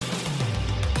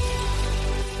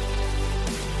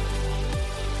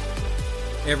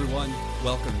Hey everyone,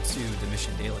 welcome to the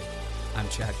Mission Daily. I'm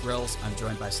Chad Grills, I'm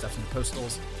joined by Stephanie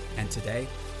Postles, and today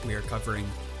we are covering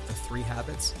the 3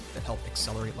 habits that help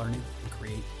accelerate learning and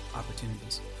create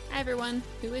opportunities. Hi everyone,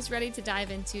 who is ready to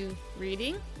dive into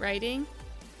reading, writing,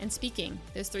 and speaking?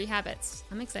 Those 3 habits.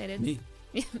 I'm excited. Me.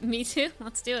 Me too.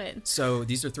 Let's do it. So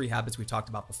these are 3 habits we've talked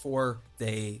about before.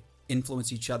 They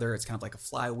influence each other. It's kind of like a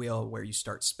flywheel where you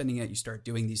start spinning it, you start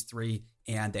doing these 3,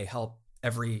 and they help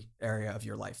every area of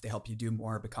your life. They help you do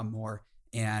more, become more.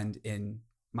 And in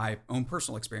my own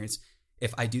personal experience,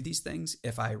 if I do these things,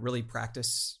 if I really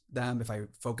practice them, if I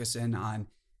focus in on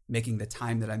making the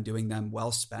time that I'm doing them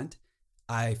well spent,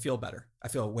 I feel better. I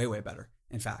feel way, way better.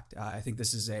 In fact, I think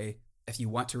this is if you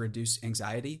want to reduce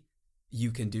anxiety,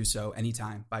 you can do so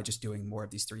anytime by just doing more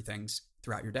of these 3 things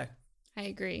throughout your day. I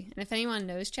agree. And if anyone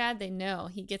knows Chad, they know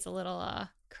he gets a little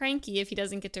cranky if he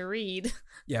doesn't get to read.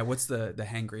 Yeah, what's the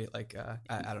hangry? Like,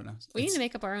 I don't know. We need to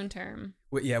make up our own term.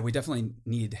 Yeah, we definitely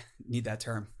need that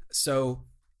term. So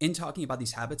in talking about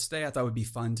these habits today, I thought it would be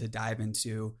fun to dive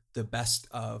into the best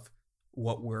of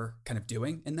what we're kind of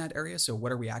doing in that area. So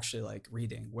what are we actually like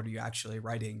reading? What are you actually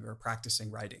writing or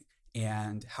practicing writing?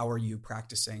 And how are you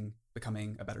practicing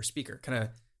becoming a better speaker? Kind of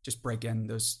just break in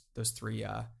those 3,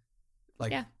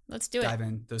 yeah, let's do it. Dive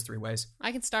in those 3 ways.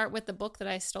 I can start with the book that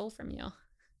I stole from you.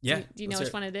 Yeah. Do you know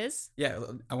which one it is? Yeah,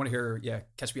 I want to hear,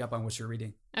 catch me up on what you're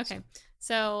reading. Okay.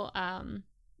 So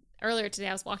earlier today,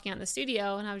 I was walking out in the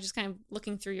studio and I was just kind of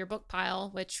looking through your book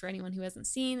pile, which for anyone who hasn't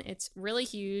seen, it's really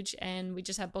huge. And we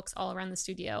just have books all around the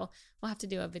studio. We'll have to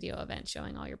do a video event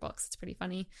showing all your books. It's pretty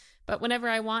funny. But whenever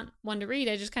I want one to read,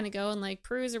 I just kind of go and like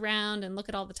peruse around and look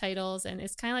at all the titles. And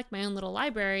it's kind of like my own little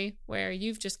library where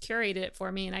you've just curated it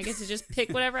for me and I get to just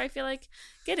pick whatever I feel like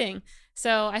getting.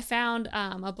 So I found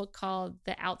a book called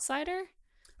The Outsider.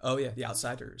 Oh, yeah. The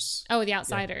Outsiders. Oh, The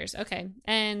Outsiders. Yeah. Okay.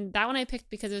 And that one I picked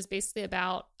because it was basically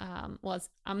about, I'm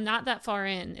not that far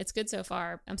in. It's good so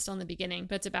far. I'm still in the beginning,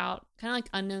 but it's about kind of like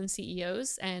unknown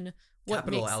CEOs and what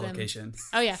capital makes allocation.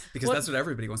 Oh, yeah. Because that's what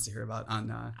everybody wants to hear about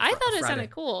on I thought it Friday. sounded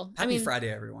cool. Happy Friday,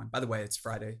 everyone. By the way, it's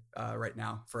Friday right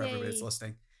now for everybody that's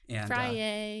listening. And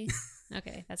Friday.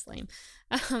 Okay, that's lame.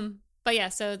 But yeah,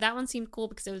 so that one seemed cool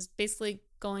because it was basically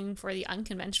going for the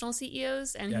unconventional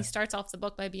CEOs. And he starts off the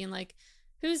book by being like,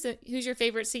 Who's your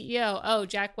favorite CEO? Oh,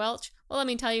 Jack Welch. Well, let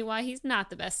me tell you why he's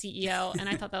not the best CEO. And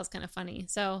I thought that was kind of funny.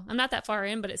 So I'm not that far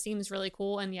in, but it seems really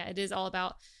cool. And yeah, it is all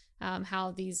about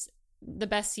how the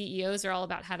best CEOs are all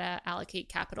about how to allocate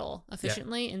capital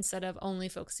efficiently instead of only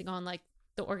focusing on like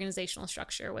the organizational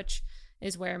structure, which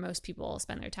is where most people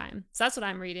spend their time. So that's what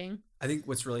I'm reading. I think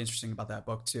what's really interesting about that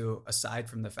book too, aside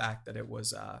from the fact that it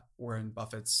was Warren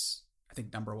Buffett's, I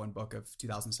think, #1 book of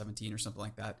 2017 or something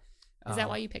like that. Is that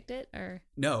why you picked it, or?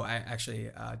 No, I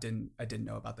actually didn't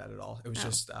know about that at all. It was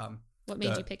just what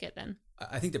made you pick it then?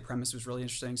 I think the premise was really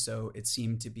interesting. So it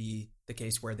seemed to be the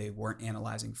case where they weren't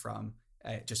analyzing from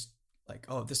just like,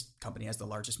 oh, this company has the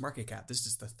largest market cap. This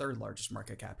is the 3rd largest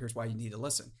market cap. Here's why you need to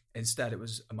listen. Instead, it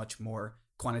was a much more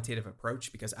quantitative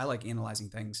approach because I like analyzing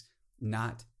things,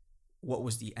 not what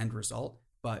was the end result,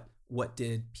 but what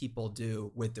did people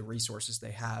do with the resources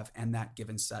they have and that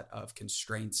given set of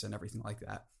constraints and everything like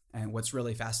that. And what's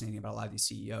really fascinating about a lot of these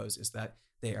CEOs is that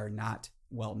they are not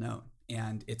well known,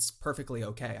 and it's perfectly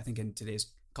okay. I think in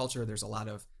today's culture, there's a lot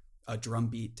of a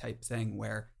drumbeat type thing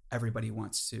where everybody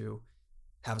wants to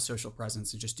have a social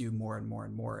presence and just do more and more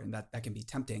and more. And that can be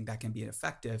tempting. That can be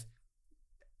effective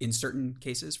in certain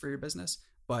cases for your business.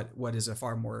 But what is a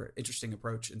far more interesting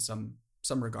approach in some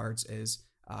regards is,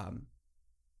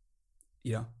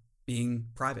 being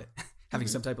private, having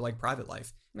some type of like private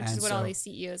life. Which is what all these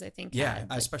CEOs, I think. Yeah,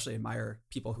 I especially admire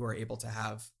people who are able to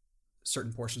have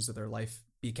certain portions of their life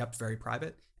be kept very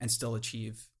private and still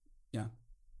achieve,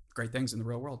 great things in the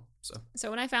real world. So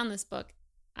when I found this book,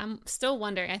 I'm still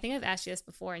wondering, I think I've asked you this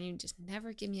before and you just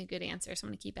never give me a good answer. So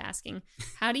I'm going to keep asking,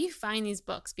 how do you find these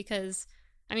books? Because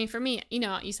I mean, for me,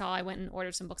 you saw I went and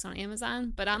ordered some books on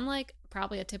Amazon, but I'm like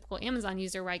probably a typical Amazon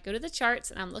user where I go to the charts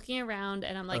and I'm looking around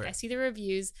and I'm like, I see the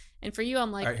reviews. And for you,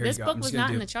 I'm like, this book was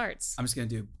not in the charts. I'm just going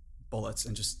to do bullets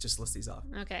and just list these off.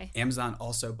 Okay. Amazon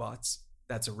also bots.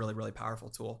 That's a really, really powerful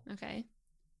tool. Okay.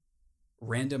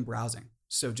 Random browsing.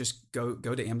 So just go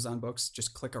to Amazon Books,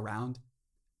 just click around,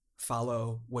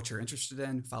 follow what you're interested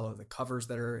in, follow the covers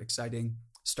that are exciting,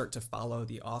 start to follow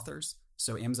the authors.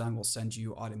 So Amazon will send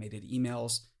you automated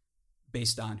emails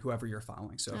based on whoever you're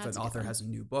following. So if an author has a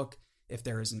new book, if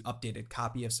there is an updated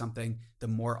copy of something, the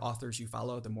more authors you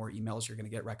follow, the more emails you're going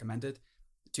to get recommended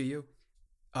to you.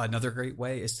 Another great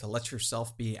way is to let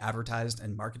yourself be advertised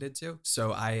and marketed to.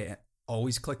 So I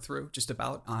always click through just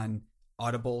about on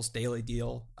Audibles, Daily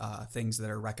Deal, things that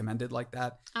are recommended like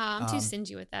that. I'm too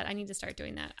stingy with that. I need to start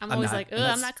doing that. I'm always like,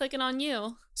 I'm not clicking on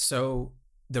you. So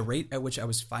the rate at which I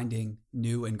was finding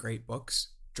new and great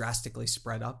books drastically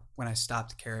spread up when I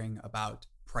stopped caring about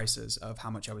prices of how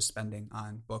much I was spending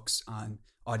on books, on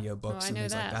audiobooks, and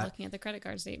things like that. Looking at the credit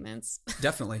card statements.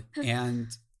 Definitely. And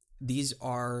these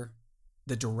are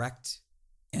the direct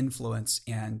influence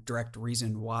and direct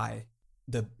reason why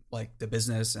the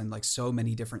business and like so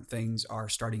many different things are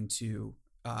starting to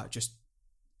let's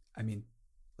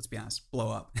be honest, blow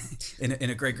up in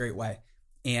a great way.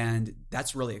 And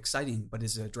that's really exciting, but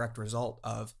is a direct result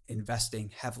of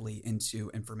investing heavily into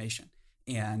information.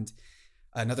 And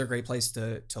another great place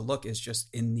to look is just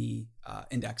in the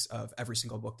index of every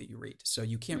single book that you read. So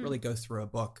you can't really go through a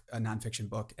nonfiction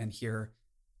book, and hear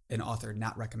an author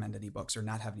not recommend any books or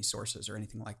not have any sources or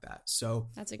anything like that. So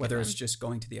whether it's just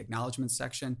going to the acknowledgments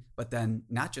section, but then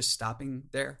not just stopping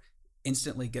there,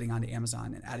 instantly getting onto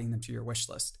Amazon and adding them to your wish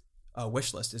list. A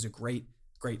wish list is a great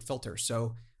filter.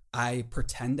 So I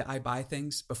pretend I buy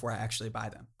things before I actually buy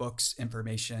them. Books,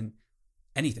 information,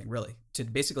 anything really, to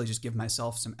basically just give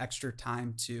myself some extra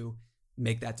time to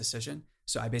make that decision.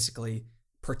 So I basically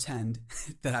pretend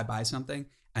that I buy something,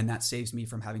 and that saves me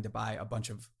from having to buy a bunch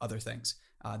of other things.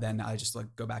 Then I just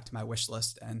go back to my wish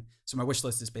list. And so my wish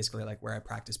list is basically like where I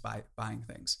practice buying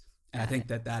things. And I think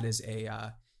that is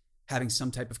having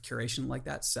some type of curation like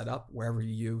that set up wherever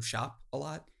you shop a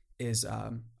lot is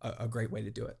a great way to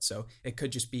do it. So it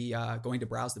could just be going to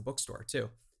browse the bookstore too.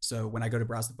 So when I go to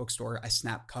browse the bookstore, I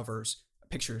snap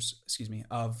pictures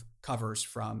of covers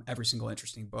from every single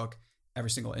interesting book, every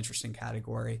single interesting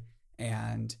category.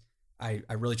 And I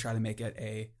really try to make it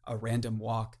a random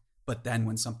walk. But then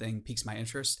when something piques my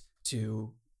interest,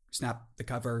 to snap the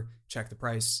cover, check the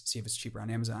price, see if it's cheaper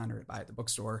on Amazon or buy at the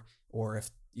bookstore, or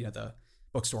if the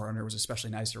bookstore owner was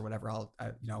especially nice or whatever, I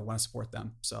want to support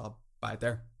them, so I'll buy it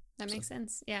there. That makes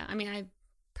sense. Yeah, I mean, I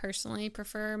personally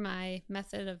prefer my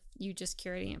method of you just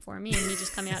curating it for me and me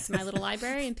just coming out to my little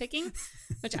library and picking,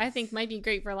 which I think might be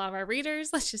great for a lot of our readers.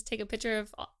 Let's just take a picture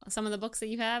of some of the books that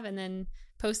you have and then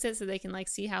post it so they can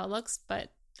see how it looks.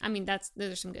 But I mean, those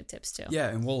are some good tips too. Yeah,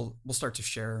 and we'll start to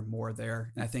share more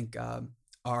there. And I think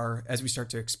as we start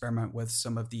to experiment with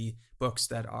some of the books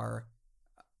that are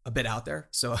a bit out there,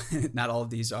 so not all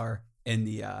of these are in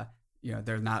the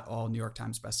they're not all New York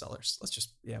Times bestsellers. Let's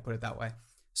just put it that way.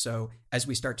 So as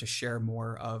we start to share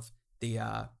more of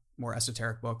the more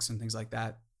esoteric books and things like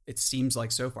that, it seems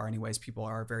like so far anyways, people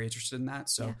are very interested in that.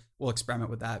 So we'll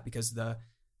experiment with that, because the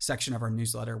section of our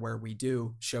newsletter where we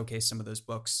do showcase some of those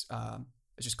books,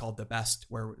 it's just called The Best,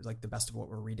 where the best of what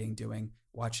we're reading, doing,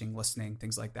 watching, listening,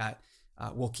 things like that.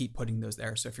 We'll keep putting those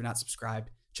there. So if you're not subscribed,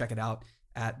 check it out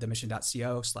at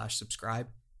themission.co/subscribe,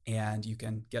 and you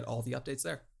can get all the updates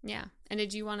there. Yeah. And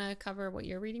did you want to cover what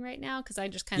you're reading right now? Because I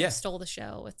just kind of stole the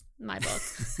show with my book.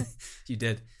 You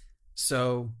did.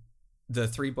 So the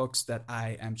 3 books that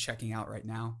I am checking out right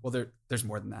now, well, there's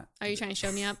more than that. Are you trying to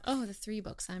show me up? Oh, the 3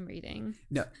 books I'm reading.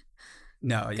 No.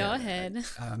 Go ahead.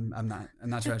 I'm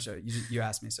not trying to show you. You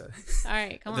asked me, so. All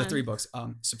right, come on. The 3 books.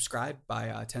 Subscribe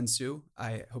by Ten Su.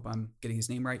 I hope I'm getting his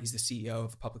name right. He's the CEO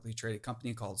of a publicly traded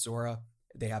company called Zora.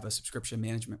 They have a subscription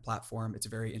management platform. It's a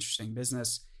very interesting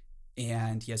business.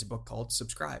 And he has a book called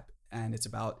Subscribe. And it's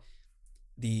about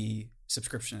the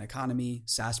subscription economy,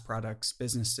 SaaS products,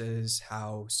 businesses,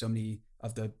 how so many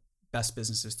of the best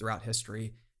businesses throughout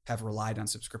history have relied on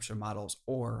subscription models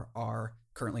or are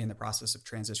currently in the process of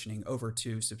transitioning over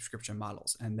to subscription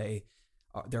models. And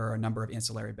there are a number of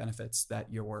ancillary benefits that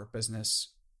your business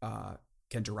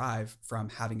can derive from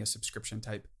having a subscription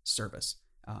type service.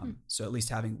 So at least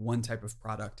having one type of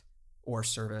product or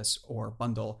service or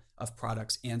bundle of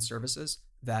products and services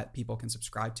that people can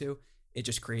subscribe to, it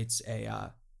just creates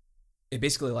it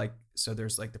basically so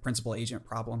there's the principal agent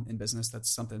problem in business.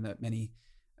 That's something that many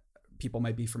people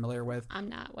might be familiar with. I'm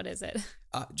not. What is it?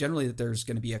 Generally, there's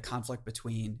going to be a conflict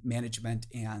between management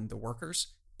and the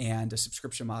workers, and a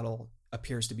subscription model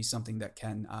appears to be something that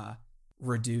can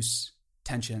reduce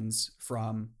tensions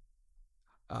from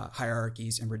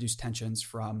hierarchies and reduce tensions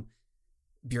from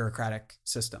bureaucratic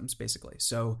systems, basically.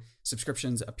 So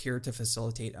subscriptions appear to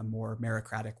facilitate a more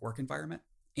meritocratic work environment,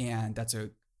 and that's a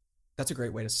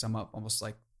great way to sum up almost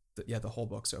the whole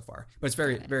book so far. But it's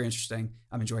very interesting.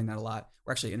 I'm enjoying that a lot.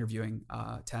 We're actually interviewing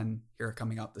Ten here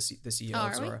coming up, the CEO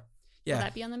of Zora. Yeah. Will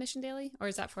that be on the Mission Daily, or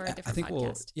is that for a different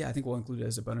podcast? I think we'll include it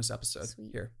as a bonus episode.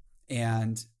 Sweet. Here.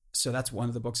 And so that's one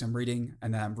of the books I'm reading,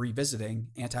 and then I'm revisiting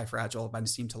Anti-Fragile by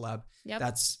Nassim Taleb. Yep.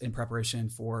 That's in preparation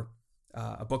for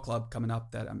a book club coming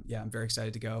up that I'm very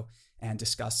excited to go and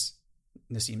discuss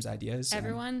Nassim's ideas.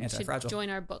 Everyone should join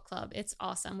our book club. It's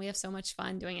awesome. We have so much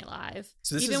fun doing it live.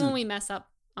 So even when we mess up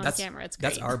on camera, it's great.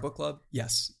 That's our book club.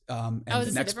 Yes. And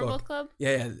is this a different book club?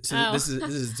 Yeah. So this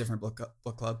is a different book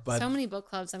club. But so many book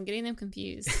clubs. I'm getting them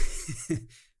confused.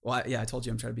 Well, I told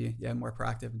you I'm trying to be more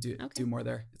proactive and do more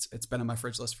there. It's been on my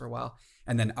fridge list for a while.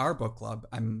 And then our book club,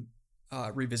 I'm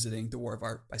revisiting The War of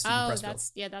Art by Stephen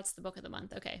Pressfield. That's the book of the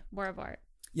month. Okay, War of Art.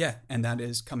 Yeah, and that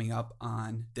is coming up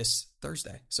on this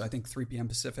Thursday. So I think 3 p.m.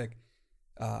 Pacific.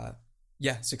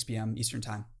 6 p.m. Eastern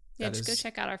time. Yeah, just go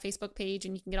check out our Facebook page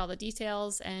and you can get all the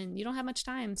details, and you don't have much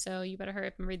time, so you better hurry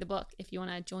up and read the book if you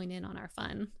want to join in on our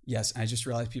fun. Yes, I just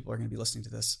realized people are going to be listening to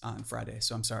this on Friday,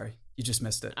 so I'm sorry. You just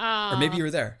missed it. Or maybe you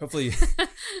were there. Hopefully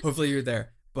you're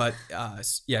there. But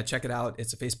check it out.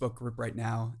 It's a Facebook group right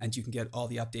now, and you can get all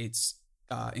the updates,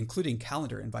 including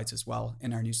calendar invites as well,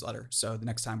 in our newsletter. So the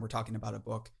next time we're talking about a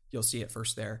book, you'll see it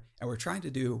first there. And we're trying to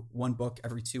do one book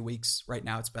every 2 weeks. Right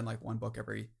now, it's been like one book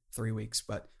every 3 weeks,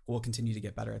 but we'll continue to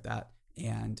get better at that.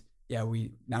 And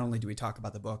we not only do we talk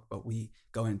about the book, but we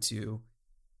go into,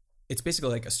 it's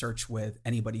basically like a search with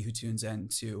anybody who tunes in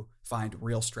to find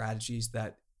real strategies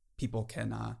that people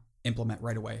can implement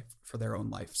right away for their own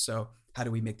life. So how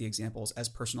do we make the examples as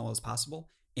personal as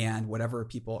possible? And whatever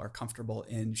people are comfortable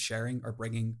in sharing or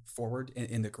bringing forward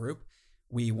in the group,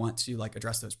 we want to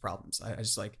address those problems.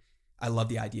 I love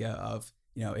the idea of,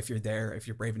 if you're there, if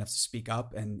you're brave enough to speak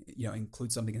up and,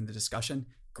 include something in the discussion,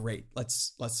 great.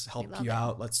 Let's help you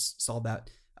out. Let's solve that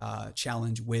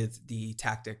challenge with the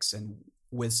tactics and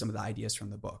with some of the ideas from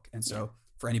the book. And so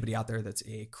for anybody out there that's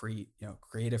a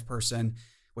creative person,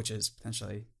 which is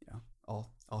potentially,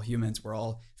 all humans, we're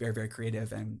all very, very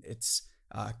creative, and it's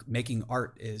making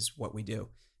art is what we do.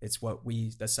 It's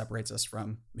that separates us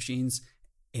from machines.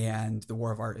 And The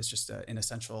War of Art is just an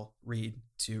essential read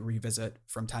to revisit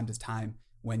from time to time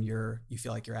when you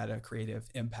feel like you're at a creative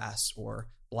impasse or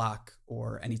block,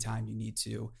 or anytime you need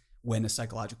to win a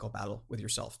psychological battle with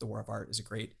yourself. The War of Art is a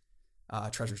great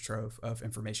treasure trove of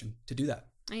information to do that.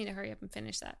 I need to hurry up and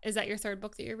finish that. Is that your third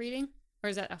book that you're reading, or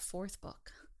is that a fourth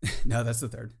book? No, that's the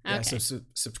third. Okay. Yeah, so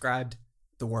Subscribed,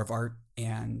 The War of Art,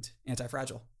 and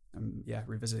Anti-Fragile. I'm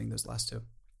revisiting those last two.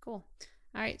 Cool.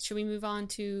 All right, should we move on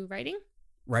to writing?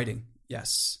 Writing,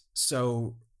 yes.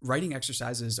 So writing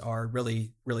exercises are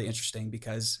really, really interesting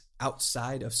because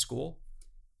outside of school,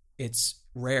 it's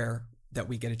rare that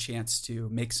we get a chance to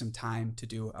make some time to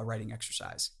do a writing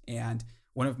exercise. And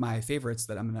one of my favorites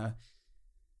that I'm going to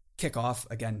kick off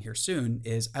again here soon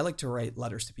is I like to write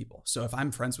letters to people. So if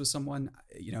I'm friends with someone,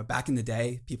 back in the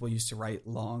day, people used to write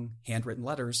long handwritten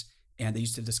letters, and they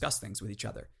used to discuss things with each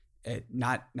other.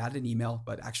 Not an email,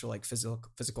 but actual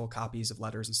physical copies of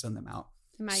letters and send them out.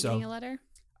 Am I getting a letter?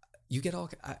 You get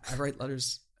I write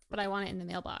letters. But I want it in the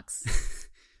mailbox.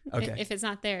 Okay. If it's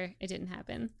not there, it didn't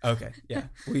happen. Okay. Yeah.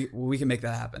 We can make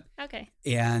that happen. Okay.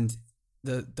 And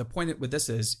the point with this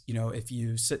is, if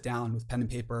you sit down with pen and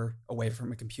paper away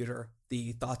from a computer,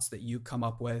 the thoughts that you come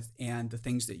up with and the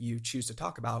things that you choose to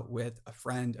talk about with a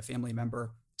friend, a family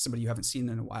member, somebody you haven't seen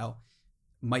in a while,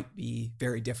 might be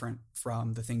very different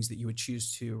from the things that you would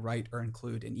choose to write or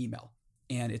include in email.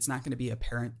 And it's not going to be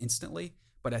apparent instantly,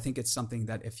 but I think it's something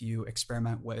that if you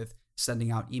experiment with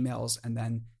sending out emails and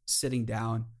then sitting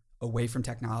down away from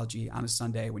technology on a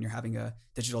Sunday when you're having a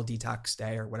digital detox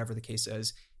day or whatever the case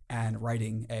is, and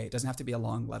writing it doesn't have to be a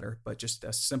long letter, but just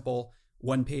a simple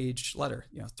 1-page letter,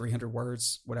 300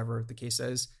 words, whatever the case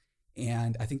is.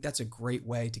 And I think that's a great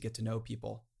way to get to know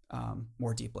people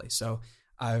more deeply. So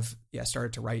I've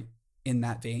started to write in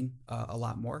that vein a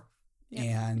lot more.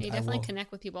 Yeah. And you definitely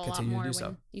connect with people a lot more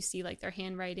when you see their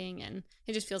handwriting, and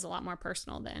it just feels a lot more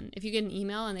personal than if you get an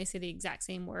email and they say the exact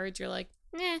same words. You're like,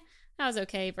 that was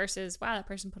okay, versus wow, that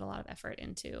person put a lot of effort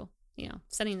into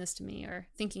sending this to me or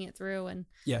thinking it through and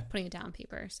putting it down on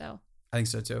paper. So I think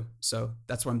so too. So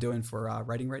that's what I'm doing for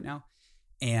writing right now.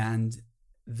 And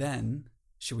then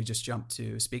should we just jump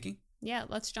to speaking? Yeah,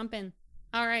 let's jump in.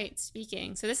 All right,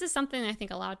 speaking. So this is something I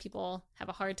think a lot of people have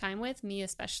a hard time with, me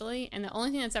especially. And the only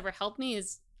thing that's ever helped me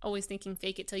is always thinking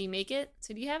fake it till you make it.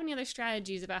 So do you have any other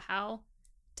strategies about how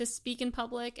to speak in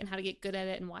public and how to get good at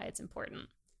it and why it's important?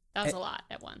 That was a lot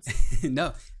at once.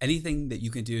 No, anything that you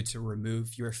can do to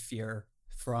remove your fear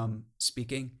from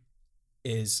speaking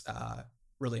is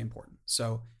really important.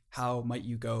 So how might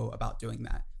you go about doing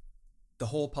that? The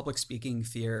whole public speaking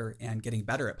fear and getting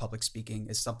better at public speaking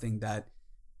is something that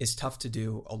is tough to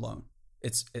do alone.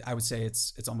 I would say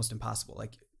it's almost impossible.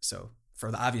 So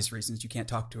for the obvious reasons, you can't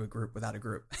talk to a group without a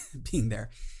group being there.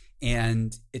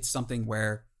 And it's something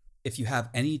where if you have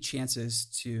any chances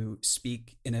to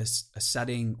speak in a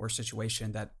setting or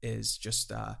situation that is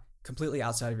just completely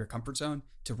outside of your comfort zone,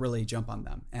 to really jump on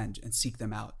them and seek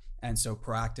them out. And so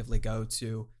proactively go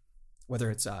to, whether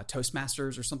it's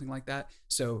Toastmasters or something like that.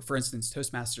 So for instance,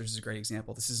 Toastmasters is a great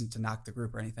example. This isn't to knock the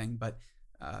group or anything, but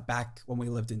back when we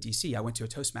lived in DC, I went to a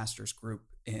Toastmasters group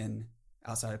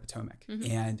outside of Potomac.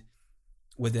 Mm-hmm. And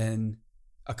within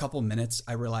a couple minutes,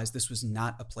 I realized this was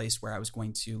not a place where I was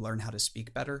going to learn how to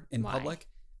speak better in public.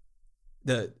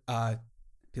 People are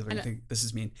going to think this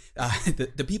is mean.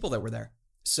 The people that were there.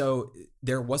 So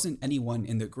there wasn't anyone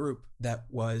in the group that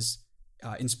was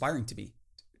inspiring to me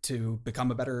to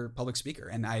become a better public speaker.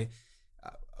 And I,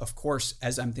 of course,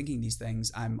 as I'm thinking these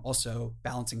things, I'm also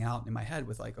balancing out in my head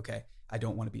with like, okay, I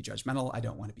don't want to be judgmental. I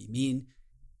don't want to be mean.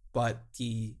 But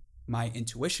my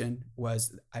intuition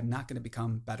was I'm not going to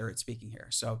become better at speaking here.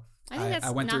 So I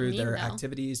went through their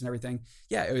activities and everything.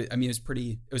 Yeah, it was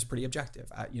pretty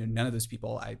objective. None of those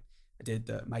people, I did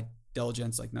my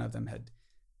diligence. Like none of them had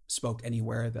spoke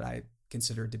anywhere that I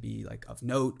considered to be like of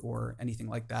note or anything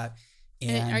like that.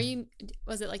 And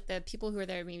was it like the people who were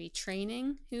there maybe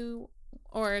training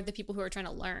or the people who are trying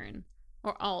to learn,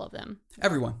 or all of them?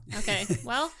 Everyone. Okay.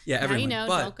 Well, yeah, everyone. Now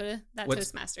don't go to that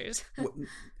Toastmasters.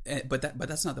 But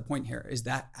that's not the point here, is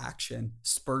that action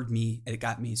spurred me. It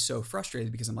got me so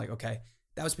frustrated because I'm like, okay,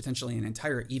 that was potentially an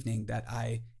entire evening that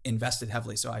I invested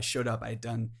heavily. So I showed up, I had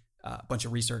done a bunch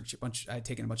of research, I had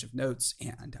taken a bunch of notes,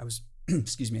 and I was,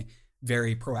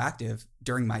 very proactive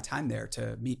during my time there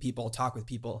to meet people, talk with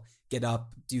people, get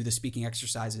up, do the speaking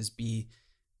exercises, be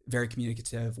very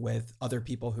communicative with other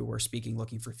people who were speaking,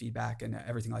 looking for feedback and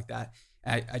everything like that.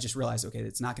 And I just realized, okay,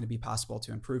 it's not going to be possible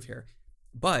to improve here.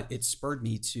 But it spurred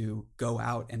me to go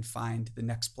out and find the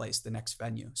next place, the next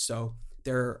venue. So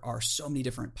there are so many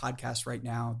different podcasts right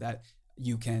now that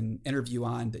you can interview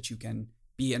on, that you can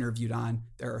be interviewed on.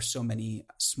 There are so many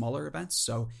smaller events.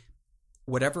 So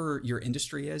whatever your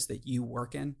industry is that you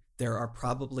work in, there are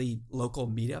probably local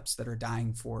meetups that are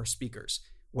dying for speakers.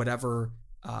 Whatever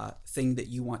thing that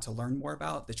you want to learn more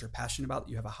about, that you're passionate about, that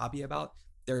you have a hobby about,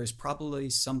 there is probably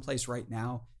someplace right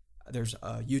now. There's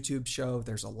a YouTube show,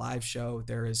 there's a live show,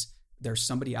 there's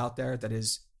somebody out there that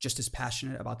is just as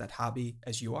passionate about that hobby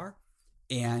as you are,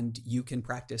 and you can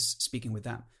practice speaking with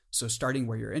them. So starting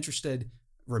where you're interested,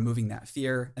 removing that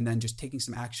fear, and then just taking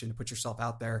some action to put yourself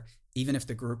out there, even if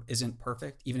the group isn't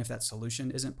perfect, even if that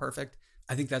solution isn't perfect.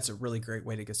 I think that's a really great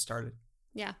way to get started.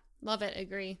 Yeah, love it.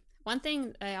 Agree. One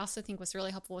thing I also think was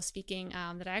really helpful with speaking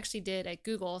that I actually did at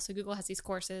Google. So Google has these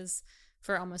courses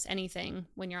for almost anything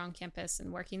when you're on campus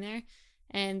and working there.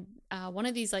 And one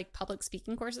of these like public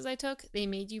speaking courses I took, they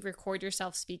made you record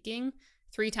yourself speaking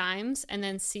 3 times and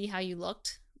then see how you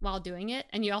looked while doing it.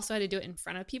 And you also had to do it in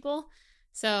front of people.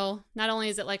 So not only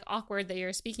is it like awkward that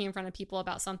you're speaking in front of people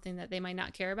about something that they might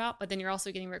not care about, but then you're also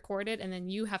getting recorded and then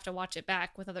you have to watch it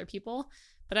back with other people.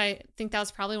 But I think that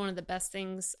was probably one of the best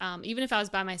things. Even if I was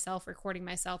by myself, recording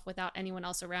myself without anyone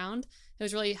else around, it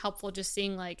was really helpful just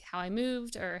seeing like how I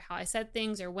moved or how I said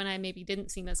things or when I maybe didn't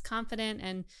seem as confident,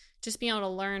 and just being able to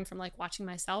learn from like watching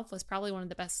myself was probably one of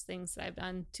the best things that I've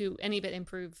done to any bit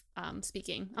improve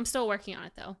speaking. I'm still working on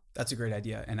it though. That's a great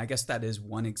idea. And I guess that is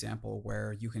one example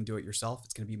where you can do it yourself.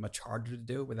 It's going to be much harder to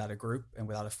do without a group and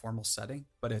without a formal setting,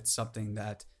 but it's something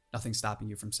that nothing's stopping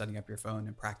you from setting up your phone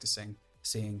and practicing,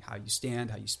 seeing how you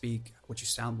stand, how you speak, what you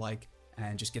sound like,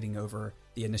 and just getting over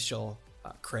the initial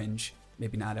cringe.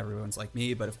 Maybe not everyone's like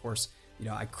me, but of course,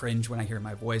 I cringe when I hear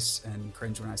my voice and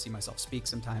cringe when I see myself speak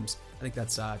sometimes. I think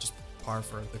that's just par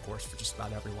for the course for just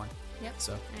about everyone. Yep,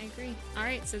 so I agree. All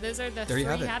right, so those are the 3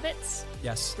 habits.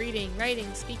 Yes. Reading,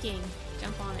 writing, speaking.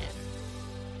 Jump on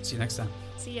it. See you next time.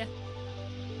 See ya.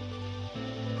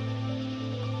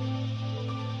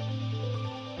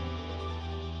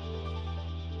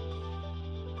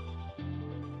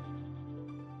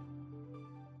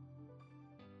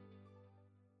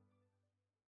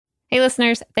 Hey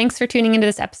listeners, thanks for tuning into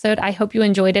this episode. I hope you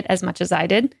enjoyed it as much as I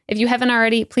did. If you haven't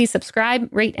already, please subscribe,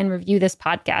 rate, and review this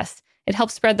podcast. It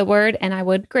helps spread the word, and I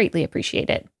would greatly appreciate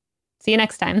it. See you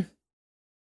next time.